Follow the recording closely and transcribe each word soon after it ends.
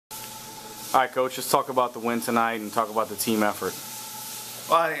All right, Coach, let's talk about the win tonight and talk about the team effort.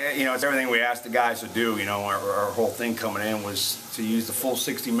 Well, you know, it's everything we asked the guys to do. You know, our whole thing coming in was to use the full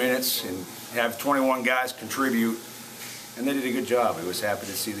 60 minutes and have 21 guys contribute, and they did a good job. I was happy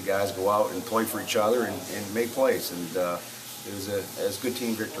to see the guys go out and play for each other and make plays, and it was a good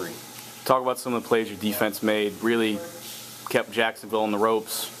team victory. Talk about some of the plays your defense made, really kept Jacksonville on the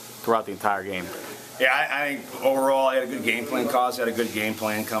ropes throughout the entire game. Yeah, I think overall I had a good game plan. Cause had a good game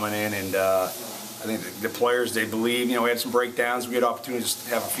plan coming in, and I think the players, they believe. You know, we had some breakdowns. We had opportunities to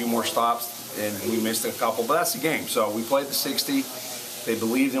have a few more stops, and we missed a couple. But that's the game. So we played the 60. They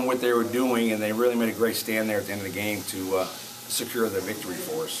believed in what they were doing, and they really made a great stand there at the end of the game to secure the victory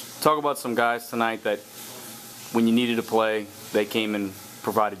for us. Talk about some guys tonight that, when you needed to play, they came and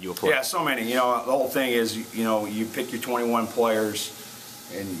provided you a play. Yeah, so many. You know, the whole thing is, you know, you pick your 21 players,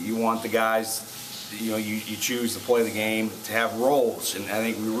 and you want the guys. You know, you choose to play the game, to have roles, and I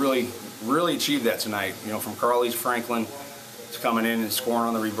think we really achieved that tonight. You know, from Carlise Franklin to coming in and scoring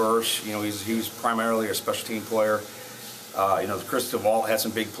on the reverse. You know, he was primarily a special team player. You know, Chris DeVault had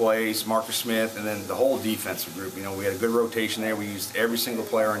some big plays, Marcus Smith, and then the whole defensive group. You know, we had a good rotation there. We used every single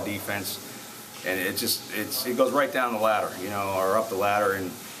player on defense, and it goes right down the ladder, you know, or up the ladder.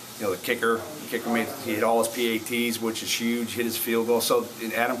 And you know, the kicker he hit all his PATs, which is huge. Hit his field goal. So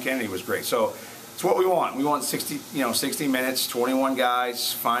Adam Kennedy was great. So it's what we want. We want 60 minutes, 21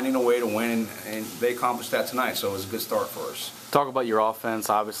 guys finding a way to win, and they accomplished that tonight. So it was a good start for us. Talk about your offense.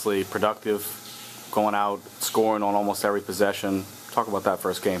 Obviously productive, going out, scoring on almost every possession. Talk about that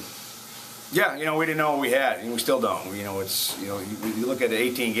first game. Yeah, you know, we didn't know what we had, and we still don't. You know, you look at the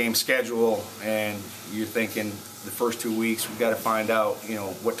 18-game schedule, and you're thinking the first 2 weeks we've got to find out, you know,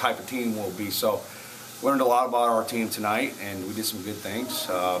 what type of team we'll be. So learned a lot about our team tonight, and we did some good things.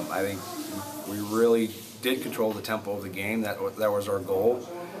 I think we really did control the tempo of the game. That was our goal.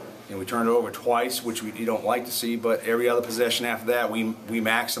 And we turned it over twice, which you don't like to see, but every other possession after that, we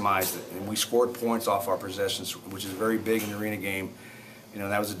maximized it. And we scored points off our possessions, which is very big in the arena game. You know,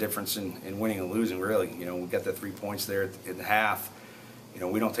 that was the difference in winning and losing, really. You know, we got the 3 points there in the half. You know,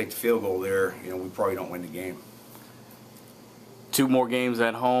 we don't take the field goal there, you know, we probably don't win the game. 2 more games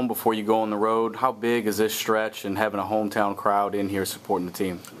at home before you go on the road. How big is this stretch and having a hometown crowd in here supporting the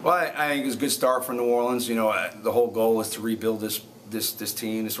team? Well, I think it was a good start for New Orleans. You know, the whole goal is to rebuild this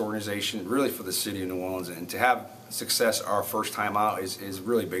team, this organization, really for the city of New Orleans. And to have success our first time out is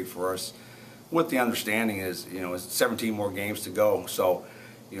really big for us. With the understanding is, you know, it's 17 more games to go. So,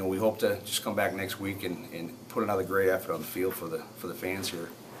 you know, we hope to just come back next week and put another great effort on the field for the fans here.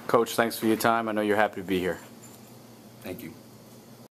 Coach, thanks for your time. I know you're happy to be here. Thank you.